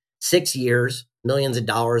took 6 years, millions of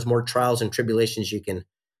dollars, more trials and tribulations you can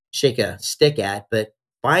shake a stick at. But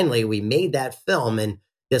finally, we made that film. And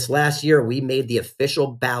this last year, we made the official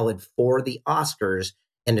ballot for the Oscars,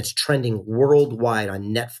 and it's trending worldwide on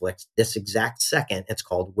Netflix this exact second. It's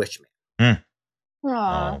called Wishman.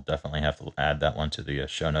 I'll definitely have to add that one to the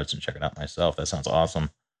show notes and check it out myself. That sounds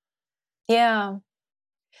awesome. Yeah.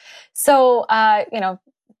 So,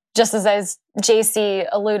 just as JC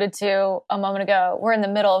alluded to a moment ago, we're in the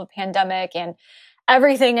middle of a pandemic and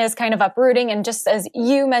everything is kind of uprooting. And just as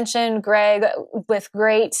you mentioned, Greg, with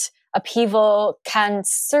great upheaval can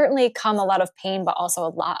certainly come a lot of pain, but also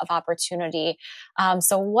a lot of opportunity.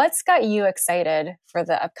 So what's got you excited for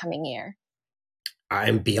the upcoming year?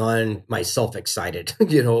 I'm beyond myself excited, but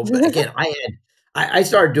again, I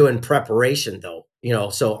started doing preparation though,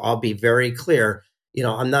 so I'll be very clear,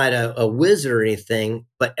 I'm not a wizard or anything,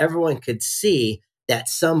 but everyone could see that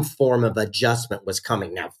some form of adjustment was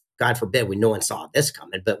coming. Now, God forbid, no one saw this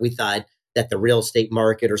coming, but we thought that the real estate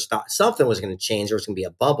market or something was going to change. There was going to be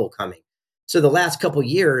a bubble coming. So the last couple of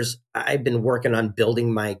years, I've been working on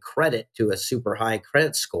building my credit to a super high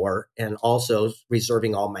credit score and also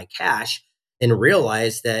reserving all my cash, and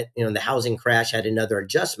realized that, the housing crash had another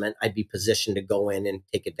adjustment, I'd be positioned to go in and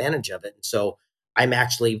take advantage of it. And so I'm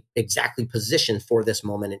actually exactly positioned for this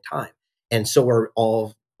moment in time. And so are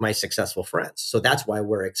all my successful friends. So that's why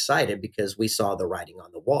we're excited, because we saw the writing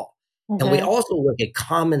on the wall. Mm-hmm. And we also look at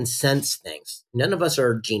common sense things. None of us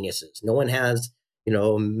are geniuses. No one has,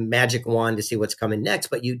 a magic wand to see what's coming next,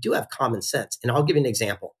 but you do have common sense. And I'll give you an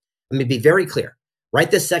example. Let me be very clear. Right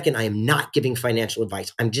this second, I am not giving financial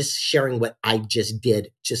advice. I'm just sharing what I just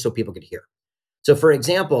did, just so people could hear. So for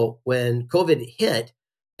example, when COVID hit,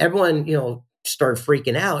 everyone, started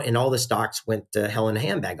freaking out and all the stocks went to hell in a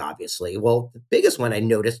handbag, obviously. Well, the biggest one I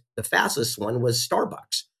noticed, the fastest one, was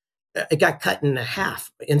Starbucks. It got cut in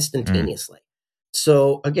half instantaneously.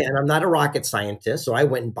 So again, I'm not a rocket scientist. So I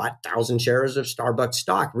went and bought 1,000 shares of Starbucks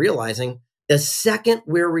stock, realizing the second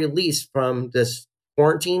we're released from this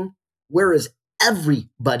quarantine, where is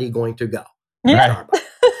everybody going to go? Yeah.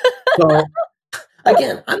 So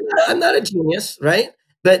again, I'm not a genius, right?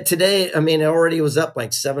 But today, it already was up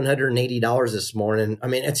like $780 this morning.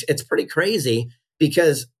 It's pretty crazy,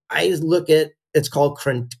 because I look at, it's called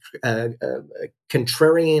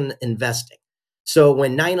contrarian investing. So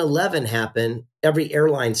when 9/11 happened, every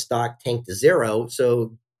airline stock tanked to zero.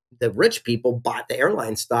 So the rich people bought the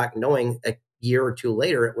airline stock knowing a year or two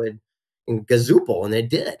later it would gazoople, and it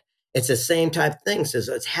did. It's the same type of thing. So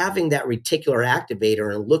it's having that reticular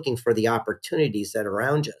activator and looking for the opportunities that are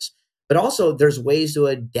around us. But also there's ways to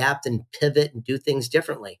adapt and pivot and do things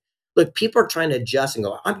differently. Look, people are trying to adjust and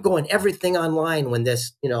go, I'm going everything online when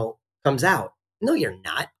this, comes out. No, you're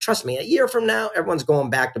not. Trust me, a year from now, everyone's going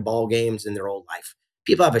back to ball games in their old life.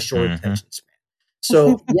 People have a short attention span.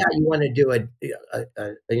 So yeah, you want to do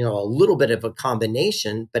a little bit of a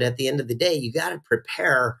combination, but at the end of the day, you got to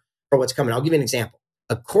prepare for what's coming. I'll give you an example.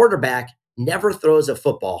 A quarterback never throws a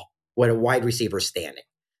football when a wide receiver is standing.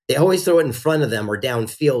 They always throw it in front of them or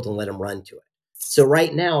downfield and let them run to it. So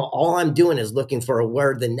right now, all I'm doing is looking for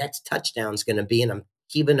where the next touchdown is going to be, and I'm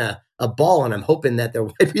keeping a ball, and I'm hoping that the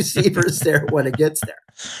wide receiver is there when it gets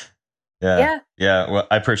there. Yeah. Well,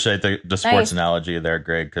 I appreciate the sports analogy there,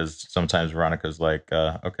 Greg, because sometimes Veronica's like,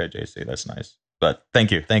 okay, JC, that's nice. But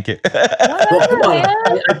thank you. Well, come on.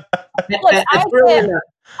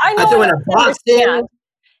 I know in a Boston.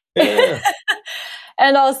 Yeah.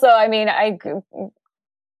 And also, I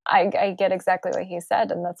get exactly what he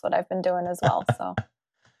said, and that's what I've been doing as well. So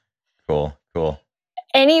cool.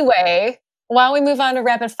 Anyway, why don't we move on to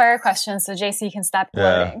rapid fire questions so JC can stop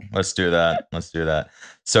gloating? Yeah, let's do that.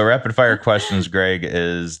 So rapid fire questions, Greg,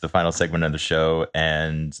 is the final segment of the show,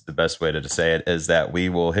 and the best way to say it is that we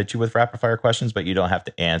will hit you with rapid fire questions, but you don't have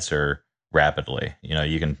to answer rapidly.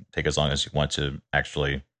 You can take as long as you want to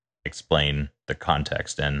actually explain the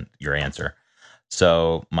context and your answer.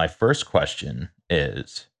 So my first question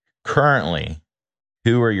is, currently,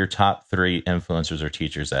 who are your top 3 influencers or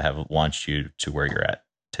teachers that have launched you to where you're at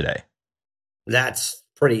today? That's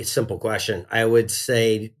a pretty simple question. I would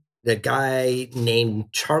say the guy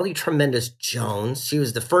named Charlie Tremendous Jones. He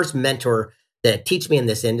was the first mentor that teach me in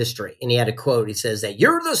this industry. And he had a quote. He says that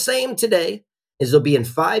you're the same today as you'll be in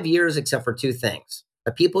 5 years, except for 2 things: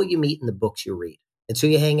 the people you meet and the books you read. It's who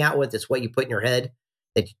you hang out with. It's what you put in your head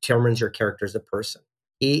that determines your character as a person.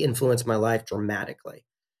 He influenced my life dramatically.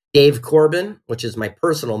 Dave Corbin, which is my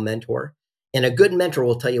personal mentor. And a good mentor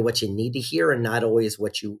will tell you what you need to hear and not always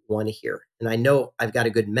what you want to hear. And I know I've got a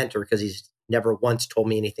good mentor because he's never once told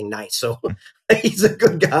me anything nice. So he's a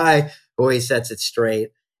good guy who always sets it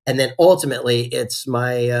straight. And then ultimately, it's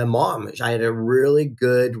my mom. I had a really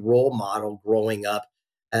good role model growing up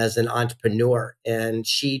as an entrepreneur. And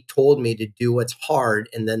she told me to do what's hard,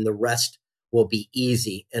 and then the rest will be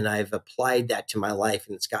easy. And I've applied that to my life,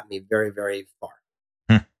 and it's got me very, very far.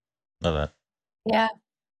 Love that. Yeah.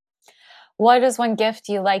 What is one gift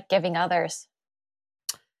you like giving others?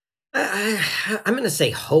 I'm going to say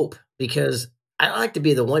hope, because I like to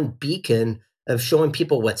be the one beacon of showing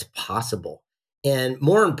people what's possible. And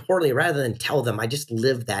more importantly, rather than tell them, I just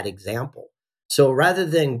live that example. So rather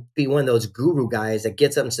than be one of those guru guys that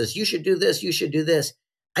gets up and says, you should do this, you should do this,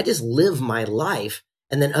 I just live my life.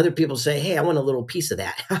 And then other people say, hey, I want a little piece of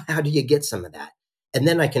that. How do you get some of that? And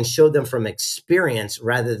then I can show them from experience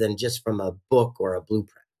rather than just from a book or a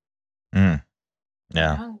blueprint. Mm,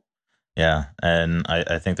 yeah. Yeah. And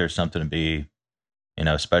I think there's something to be,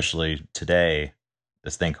 especially today,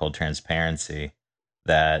 this thing called transparency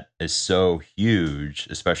that is so huge,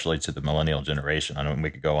 especially to the millennial generation. I know we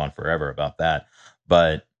could go on forever about that,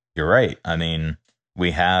 but you're right. I mean,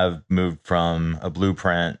 we have moved from a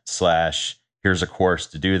blueprint / here's a course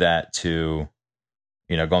to do that to,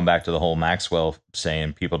 going back to the whole Maxwell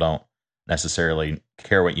saying people don't necessarily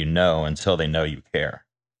care what you know until they know you care.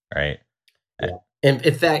 Right. Yeah. And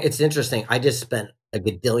in fact, it's interesting. I just spent a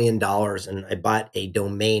 $1 billion and I bought a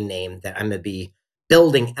domain name that I'm going to be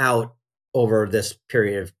building out over this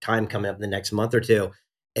period of time coming up in the next month or two.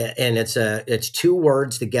 And it's 2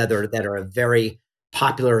 words together that are a very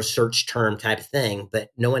popular search term type thing, but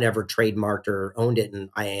no one ever trademarked or owned it in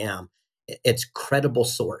IAM. It's credible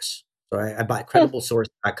source. So I bought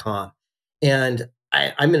crediblesource.com. And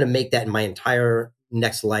I'm going to make that my entire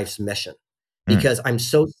next life's mission, because I'm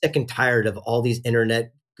so sick and tired of all these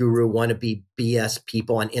internet guru wannabe BS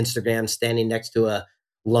people on Instagram standing next to a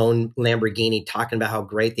lone Lamborghini talking about how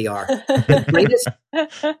great they are. The greatest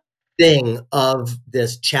thing of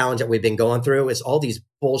this challenge that we've been going through is all these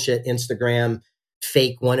bullshit Instagram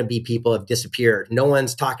fake wannabe people have disappeared. No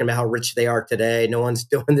one's talking about how rich they are today. No one's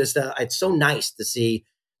doing this stuff. It's so nice to see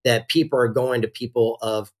that people are going to people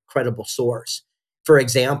of credible source. For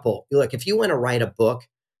example, look, if you want to write a book,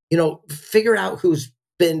 figure out who's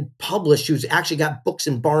been published, who's actually got books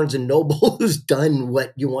in Barnes and Noble, who's done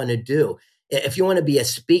what you want to do. If you want to be a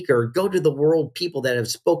speaker, go to the world people that have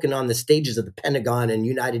spoken on the stages of the Pentagon and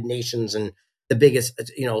United Nations and the biggest,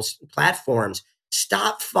 platforms.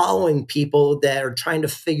 Stop following people that are trying to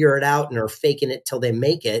figure it out and are faking it till they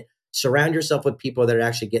make it. Surround yourself with people that are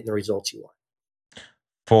actually getting the results you want.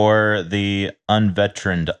 For the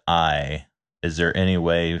unveteraned eye, is there any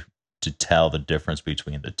way to tell the difference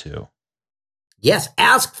between the two? Yes,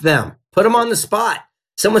 ask them. Put them on the spot.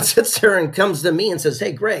 Someone sits there and comes to me and says,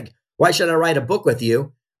 hey, Greg, why should I write a book with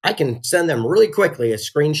you? I can send them really quickly a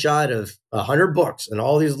screenshot of 100 books in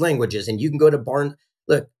all these languages, and you can go to Barnes.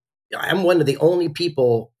 Look, I'm one of the only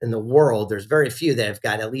people in the world, there's very few that have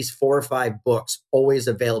got at least 4 or 5 books always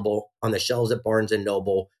available on the shelves at Barnes and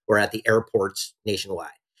Noble or at the airports nationwide.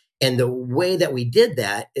 And the way that we did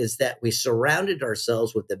that is that we surrounded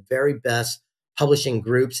ourselves with the very best publishing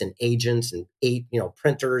groups and agents and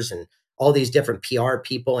printers and all these different PR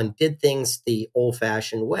people, and did things the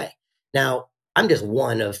old-fashioned way. Now, I'm just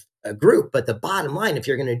one of a group, but the bottom line, if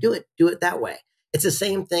you're going to do it that way. It's the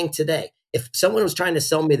same thing today. If someone was trying to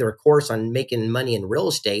sell me their course on making money in real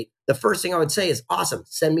estate, the first thing I would say is, awesome,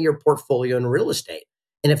 send me your portfolio in real estate.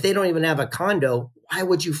 And if they don't even have a condo, why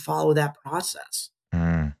would you follow that process?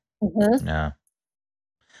 Yeah.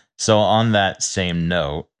 So on that same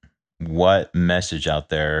note, what message out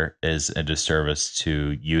there is a disservice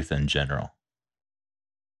to youth in general?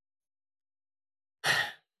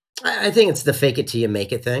 I think it's the fake it till you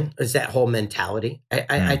make it thing. It's that whole mentality.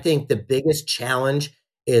 I think the biggest challenge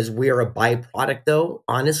is we are a byproduct, though,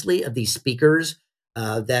 honestly, of these speakers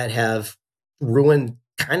that have ruined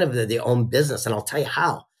kind of their own business. And I'll tell you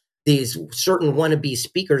how. These certain wannabe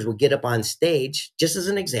speakers will get up on stage, just as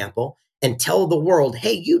an example, and tell the world,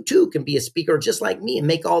 hey, you too can be a speaker just like me and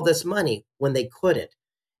make all this money, when they couldn't.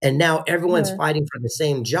 And now everyone's fighting for the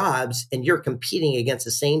same jobs, and you're competing against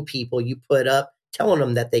the same people you put up, telling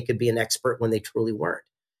them that they could be an expert when they truly weren't.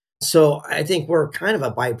 So I think we're kind of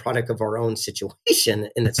a byproduct of our own situation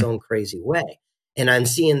in its own crazy way. And I'm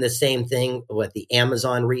seeing the same thing with the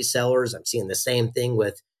Amazon resellers. I'm seeing the same thing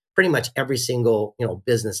with pretty much every single,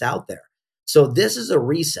 business out there. So this is a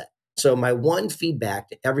reset. So my one feedback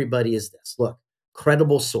to everybody is this: look,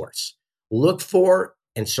 credible source. Look for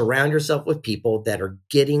and surround yourself with people that are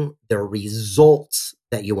getting the results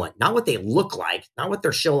that you want. Not what they look like, not what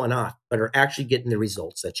they're showing off, but are actually getting the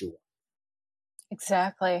results that you want.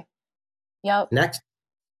 Exactly. Yep.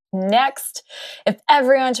 Next. If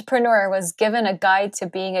every entrepreneur was given a guide to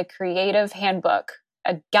being a creative handbook,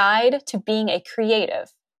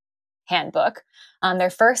 on their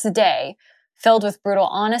first day, filled with brutal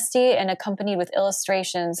honesty and accompanied with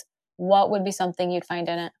illustrations, what would be something you'd find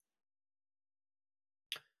in it?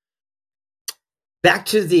 Back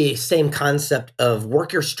to the same concept of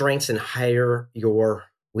work your strengths and hire your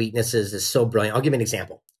weaknesses is so brilliant. I'll give you an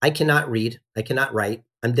example. I cannot read. I cannot write.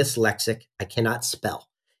 I'm dyslexic. I cannot spell.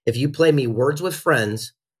 If you play me Words with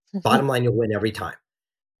Friends, bottom line, you'll win every time.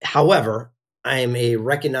 However, I am a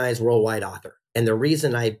recognized worldwide author. And the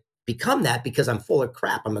reason I become that, because I'm full of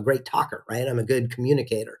crap. I'm a great talker, right? I'm a good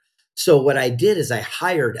communicator. So what I did is I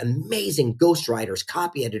hired amazing ghostwriters,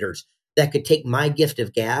 copy editors that could take my gift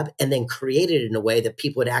of gab and then create it in a way that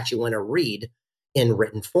people would actually want to read in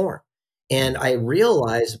written form. And I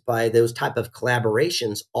realized by those type of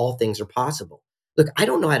collaborations, all things are possible. Look, I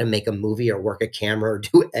don't know how to make a movie or work a camera or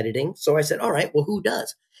do editing. So I said, all right, well, who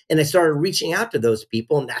does? And I started reaching out to those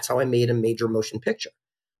people. And that's how I made a major motion picture.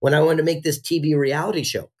 When I wanted to make this TV reality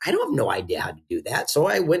show, I don't have no idea how to do that. So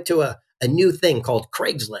I went to a new thing called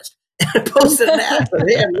Craigslist and I posted an ad.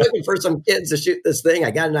 Hey, I'm looking for some kids to shoot this thing.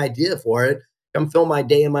 I got an idea for it. Come film my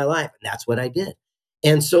day in my life. And that's what I did.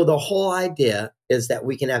 And so the whole idea is that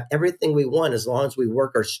we can have everything we want as long as we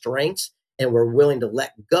work our strengths and we're willing to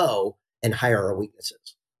let go and hire our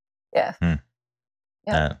weaknesses. Yeah.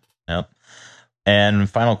 Yeah. Yep. And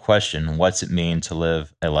final question, what's it mean to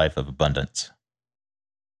live a life of abundance?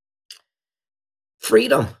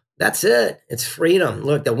 Freedom. That's it. It's freedom.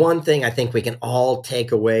 Look, the one thing I think we can all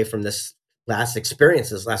take away from this last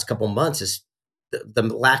experience, this last couple of months, is the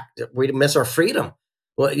lack, we miss our freedom.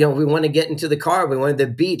 Well, we want to get into the car. We want to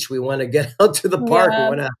the beach. We want to get out to the park. We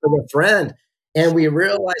want to have a friend. And we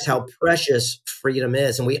realize how precious freedom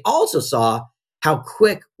is. And we also saw how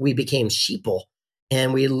quick we became sheeple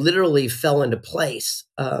and we literally fell into place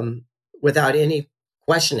without any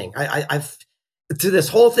questioning. I've to this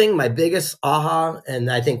whole thing, my biggest aha,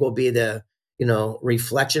 and I think will be the,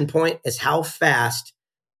 reflection point, is how fast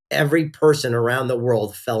every person around the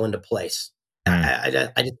world fell into place. I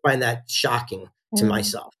just find that shocking to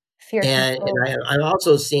myself. And I'm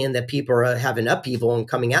also seeing that people are having upheaval and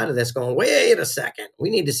coming out of this going, wait a second, we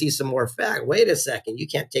need to see some more fact. Wait a second, you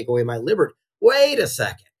can't take away my liberty. Wait a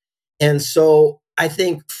second. And so I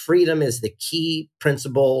think freedom is the key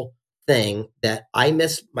principal thing that I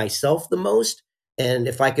miss myself the most. And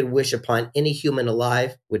if I could wish upon any human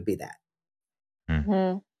alive, would be that.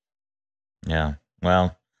 Mm-hmm. Yeah.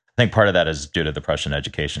 Well, I think part of that is due to the Prussian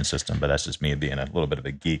education system, but that's just me being a little bit of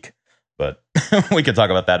a geek. But we could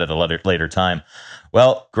talk about that at a later time.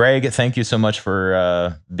 Well, Greg, thank you so much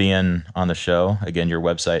for being on the show. Again, your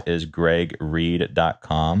website is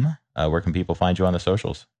gregreid.com. Where can people find you on the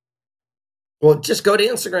socials? Well, just go to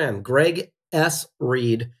Instagram, Greg S.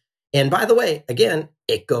 Reid. And by the way, again,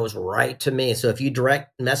 it goes right to me. So if you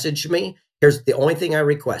direct message me, here's the only thing I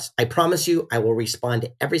request. I promise you I will respond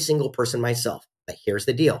to every single person myself. But here's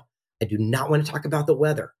the deal. I do not want to talk about the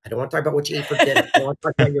weather. I don't want to talk about what you eat for dinner. I don't want to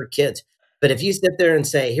talk about your kids. But if you sit there and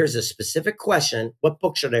say, here's a specific question, what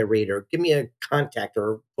book should I read? Or give me a contact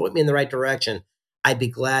or point me in the right direction, I'd be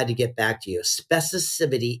glad to get back to you.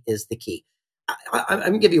 Specificity is the key. I'm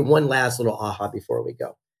going to give you one last little aha before we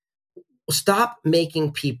go. Stop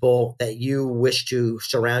making people that you wish to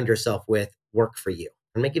surround yourself with work for you.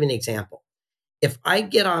 I'm going to give you an example. If I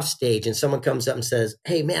get off stage and someone comes up and says,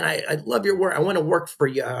 hey, man, I love your work. I want to work for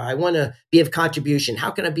you. I want to be of contribution. How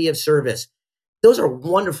can I be of service? Those are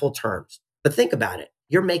wonderful terms. But think about it.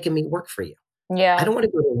 You're making me work for you. Yeah. I don't want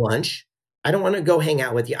to go to lunch. I don't want to go hang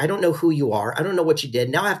out with you. I don't know who you are. I don't know what you did.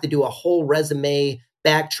 Now I have to do a whole resume,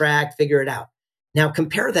 backtrack, figure it out. Now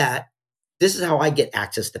compare that. This is how I get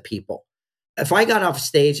access to people. If I got off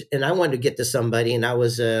stage and I wanted to get to somebody and I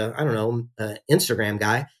was, Instagram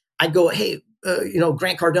guy, I'd go, hey,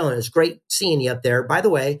 Grant Cardone, it's great seeing you up there. By the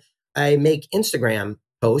way, I make Instagram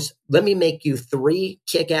posts. Let me make you 3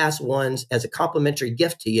 kick-ass ones as a complimentary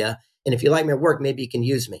gift to you. And if you like my work, maybe you can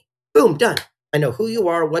use me. Boom, done. I know who you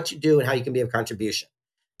are, what you do, and how you can be of contribution.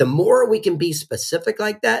 The more we can be specific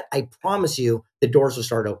like that, I promise you the doors will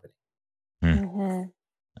start opening.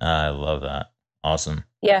 Mm-hmm. I love that. Awesome.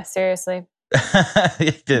 Yeah, seriously.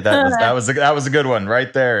 that was a good one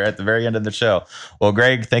right there at the very end of the show. Well,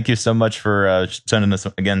 Greg, thank you so much for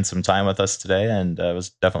spending some time with us today, and it was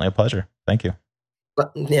definitely a pleasure. Thank you.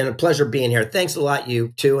 And a pleasure being here. Thanks a lot,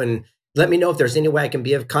 you too, and let me know if there's any way I can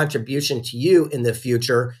be of contribution to you in the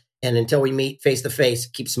future. And until we meet face to face,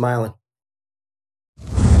 keep smiling.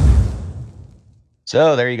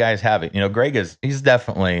 So there you guys have it. Greg he's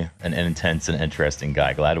definitely an intense and interesting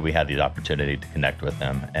guy. Glad we had the opportunity to connect with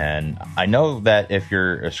him. And I know that if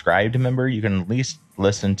you're a Scribed member, you can at least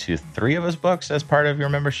listen to 3 of his books as part of your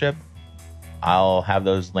membership. I'll have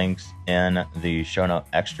those links in the show note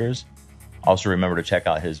extras. Also remember to check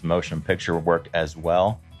out his motion picture work as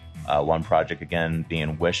well. One project, again,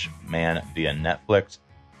 being Wish Man via Netflix.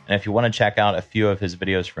 And if you want to check out a few of his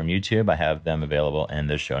videos from YouTube, I have them available in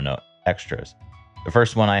the show note extras. The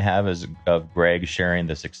first one I have is of Greg sharing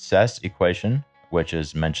the success equation which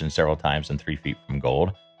is mentioned several times in 3 Feet from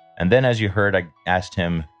Gold. And then, as you heard, I asked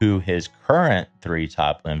him who his current 3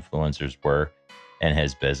 top influencers were in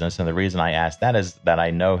his business. And the reason I asked that is that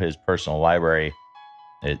I know his personal library,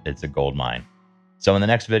 it's a gold mine. So in the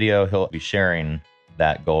next video, he'll be sharing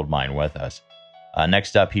that gold mine with us.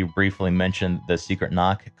 Next up, he briefly mentioned the Secret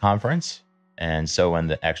Knock conference. And so in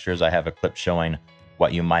the extras, I have a clip showing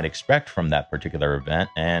what you might expect from that particular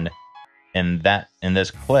event. And in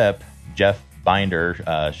this clip, Jeff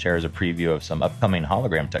Binder shares a preview of some upcoming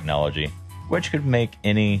hologram technology, which could make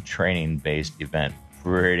any training-based event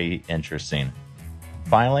pretty interesting.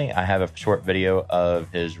 Finally, I have a short video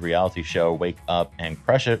of his reality show, Wake Up and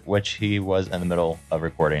Crush It, which he was in the middle of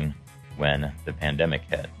recording when the pandemic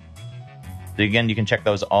hit. So again, you can check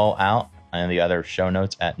those all out and the other show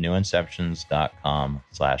notes at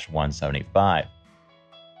newinceptions.com/175.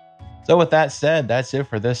 So with that said, that's it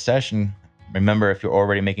for this session. Remember, if you're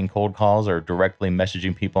already making cold calls or directly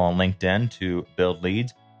messaging people on LinkedIn to build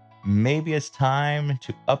leads, maybe it's time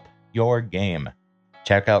to up your game.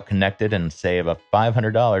 Check out Connected and save a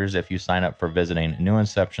 $500 if you sign up for visiting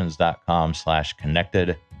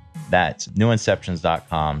newinceptions.com/connected. That's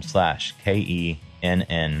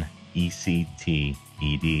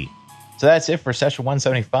newinceptions.com/KENNECTED. So that's it for session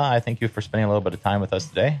 175. Thank you for spending a little bit of time with us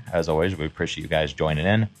today. As always, we appreciate you guys joining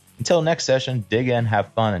in. Until next session, dig in,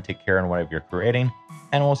 have fun, and take care in whatever you're creating.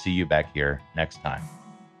 And we'll see you back here next time.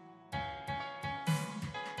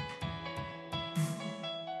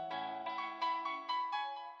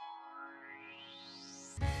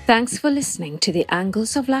 Thanks for listening to the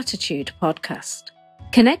Angles of Latitude podcast.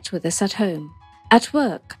 Connect with us at home, at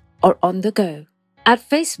work, or on the go at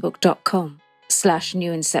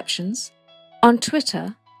facebook.com/newinceptions, on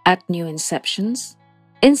Twitter @newinceptions,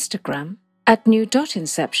 Instagram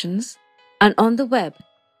 @new.inceptions, and on the web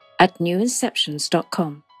at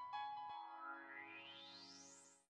newinceptions.com.